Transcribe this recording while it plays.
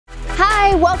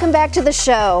Hi, welcome back to the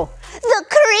show. The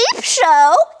Creep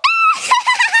Show?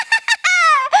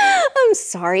 I'm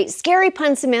sorry, scary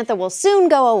pun Samantha will soon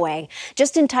go away,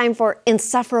 just in time for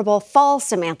insufferable fall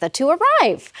Samantha to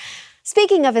arrive.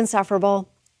 Speaking of insufferable,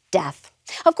 death.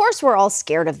 Of course, we're all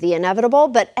scared of the inevitable,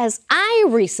 but as I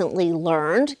recently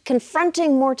learned,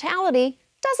 confronting mortality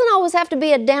doesn't always have to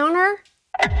be a downer.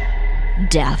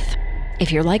 Death.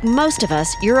 If you're like most of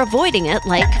us, you're avoiding it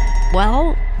like,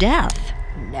 well, death.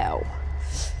 No.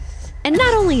 And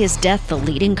not only is death the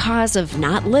leading cause of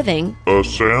not living,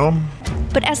 Sam?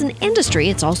 But as an industry,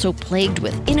 it's also plagued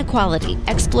with inequality,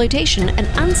 exploitation, and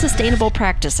unsustainable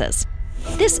practices.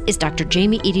 This is Dr.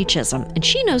 Jamie Eaddy Chisholm, and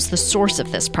she knows the source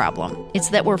of this problem. It's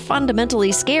that we're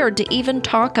fundamentally scared to even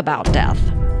talk about death.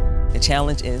 The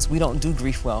challenge is we don't do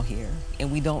grief well here,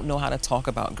 and we don't know how to talk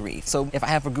about grief. So if I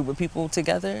have a group of people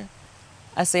together,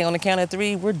 I say on the count of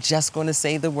 3, we're just going to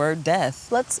say the word death.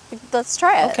 Let's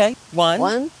try it. Okay.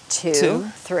 1, 2,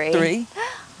 3.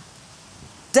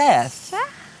 Death.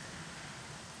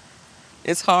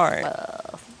 It's hard.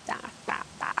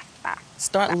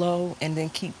 Start low and then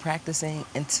keep practicing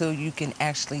until you can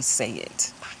actually say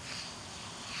it.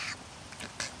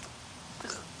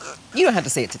 You don't have to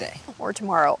say it today. Or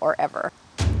tomorrow, or ever.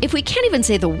 If we can't even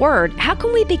say the word, how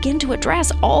can we begin to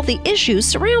address all the issues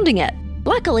surrounding it?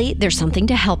 Luckily, there's something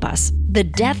to help us. The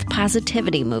death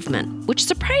positivity movement, which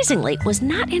surprisingly was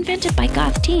not invented by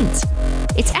goth teens.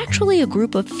 It's actually a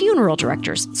group of funeral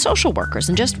directors, social workers,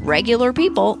 and just regular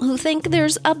people who think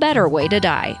there's a better way to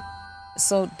die.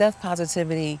 So death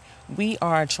positivity, we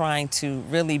are trying to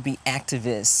really be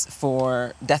activists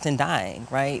for death and dying,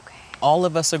 right? Okay. All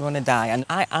of us are going to die. And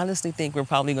I honestly think we're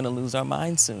probably going to lose our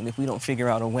minds soon if we don't figure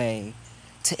out a way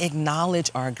to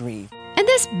acknowledge our grief. And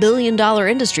this billion-dollar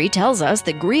industry tells us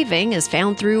that grieving is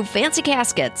found through fancy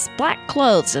caskets, black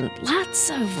clothes, and lots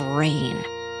of rain.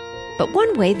 But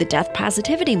one way the death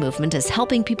positivity movement is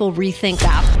helping people rethink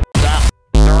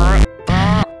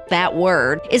that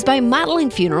word is by modeling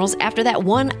funerals after that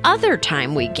one other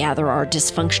time we gather our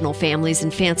dysfunctional families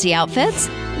in fancy outfits,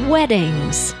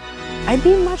 weddings. I'd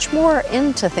be much more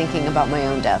into thinking about my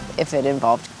own death if it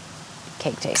involved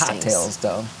cake tastings. Cocktails,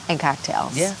 though. And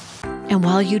cocktails. Yeah. And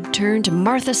while you turn to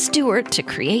Martha Stewart to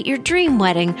create your dream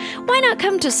wedding, why not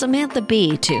come to Samantha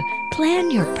B to plan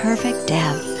your perfect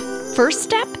death? First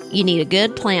step, you need a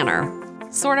good planner.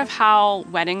 Sort of how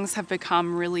weddings have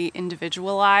become really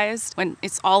individualized. When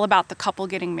it's all about the couple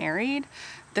getting married,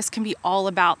 this can be all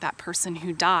about that person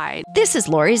who died. This is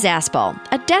Lori Zaspel,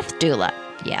 a death doula.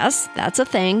 Yes, that's a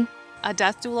thing. A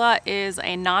death doula is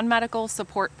a non-medical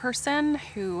support person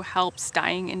who helps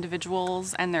dying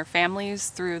individuals and their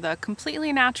families through the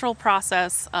completely natural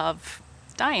process of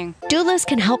dying. Doulas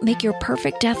can help make your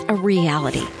perfect death a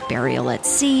reality. Burial at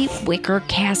sea, wicker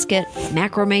casket,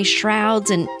 macrame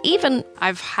shrouds, and even...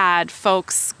 I've had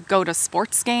folks go to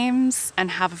sports games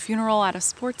and have a funeral at a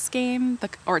sports game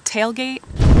or a tailgate.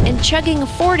 And chugging a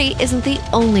 40 isn't the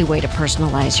only way to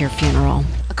personalize your funeral.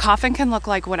 A coffin can look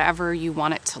like whatever you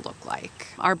want it to look like.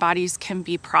 Our bodies can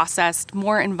be processed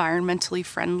more environmentally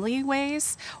friendly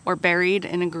ways or buried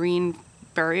in a green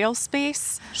burial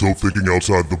space. So thinking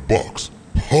outside the box.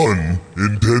 Pun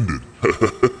intended.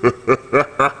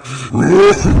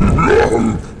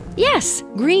 Yes,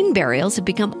 green burials have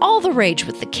become all the rage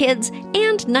with the kids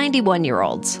and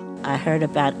 91-year-olds. I heard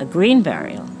about a green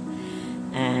burial,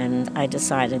 and I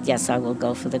decided, yes, I will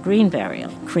go for the green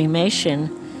burial. Cremation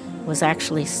was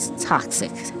actually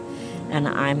toxic, and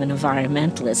I'm an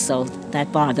environmentalist, so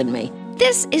that bothered me.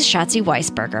 This is Shotzi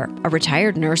Weisberger, a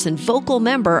retired nurse and vocal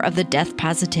member of the death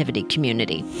positivity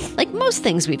community. Like most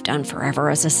things we've done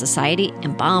forever as a society,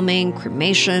 embalming,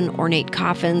 cremation, ornate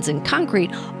coffins, and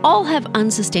concrete all have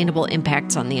unsustainable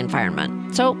impacts on the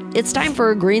environment. So it's time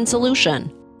for a green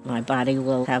solution. My body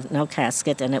will have no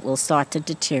casket, and it will start to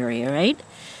deteriorate,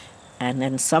 and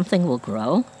then something will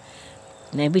grow.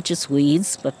 Maybe just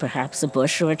weeds, but perhaps a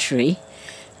bush or a tree,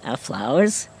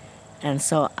 flowers. And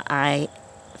so I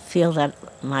feel that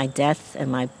my death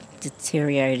and my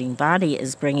deteriorating body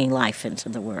is bringing life into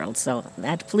the world. So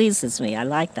that pleases me. I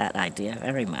like that idea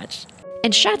very much.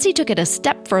 And Shotzi took it a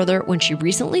step further when she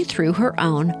recently threw her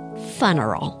own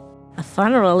funeral. A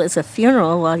funeral is a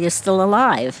funeral while you're still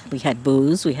alive. We had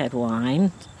booze, we had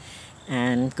wine,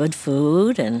 and good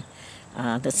food, and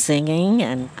the singing.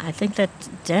 And I think that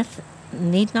death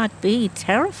need not be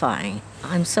terrifying.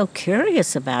 I'm so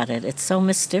curious about it. It's so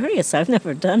mysterious. I've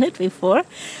never done it before.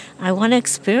 I want to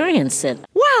experience it.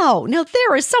 Wow, now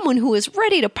there is someone who is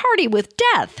ready to party with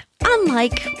death,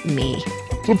 unlike me.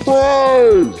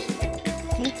 Surprise!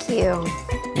 Thank you.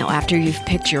 Now, after you've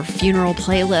picked your funeral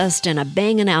playlist and a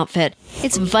banging outfit,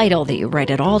 it's vital that you write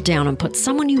it all down and put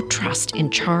someone you trust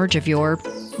in charge of your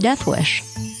death wish.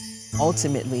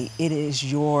 Ultimately, it is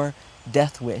your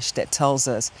death wish that tells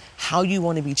us how you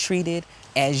want to be treated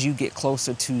as you get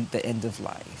closer to the end of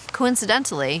life.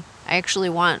 Coincidentally, I actually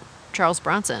want Charles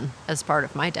Bronson as part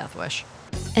of my death wish.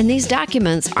 And these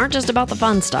documents aren't just about the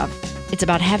fun stuff. It's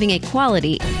about having a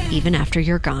quality even after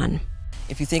you're gone.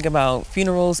 If you think about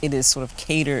funerals, it is sort of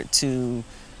catered to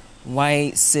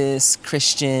white, cis,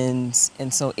 Christians.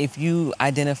 And so if you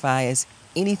identify as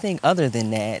anything other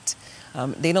than that,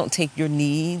 they don't take your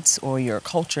needs or your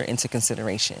culture into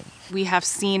consideration. We have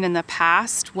seen in the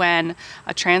past when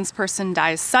a trans person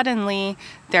dies suddenly,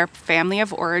 their family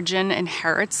of origin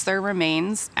inherits their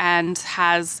remains and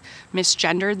has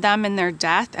misgendered them in their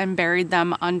death and buried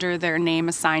them under their name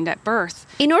assigned at birth.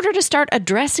 In order to start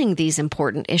addressing these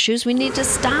important issues, we need to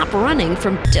stop running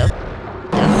from death.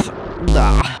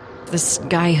 Ugh. This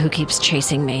guy who keeps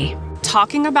chasing me.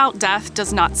 Talking about death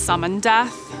does not summon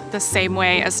death, the same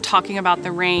way as talking about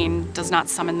the rain does not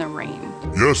summon the rain.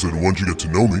 Yes, and once you get to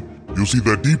know me, you'll see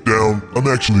that deep down, I'm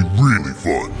actually really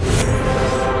fun.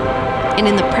 And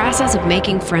in the process of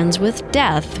making friends with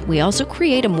death, we also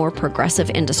create a more progressive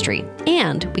industry.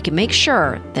 And we can make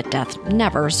sure that death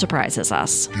never surprises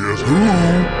us. Guess who?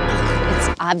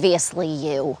 It's obviously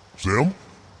you. Sam?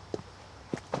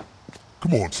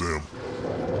 Come on, Sam.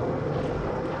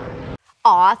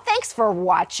 Aw, thanks for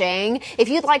watching. If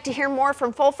you'd like to hear more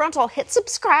from Full Frontal, hit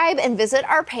subscribe and visit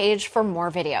our page for more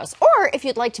videos. Or if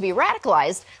you'd like to be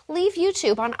radicalized, leave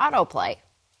YouTube on autoplay.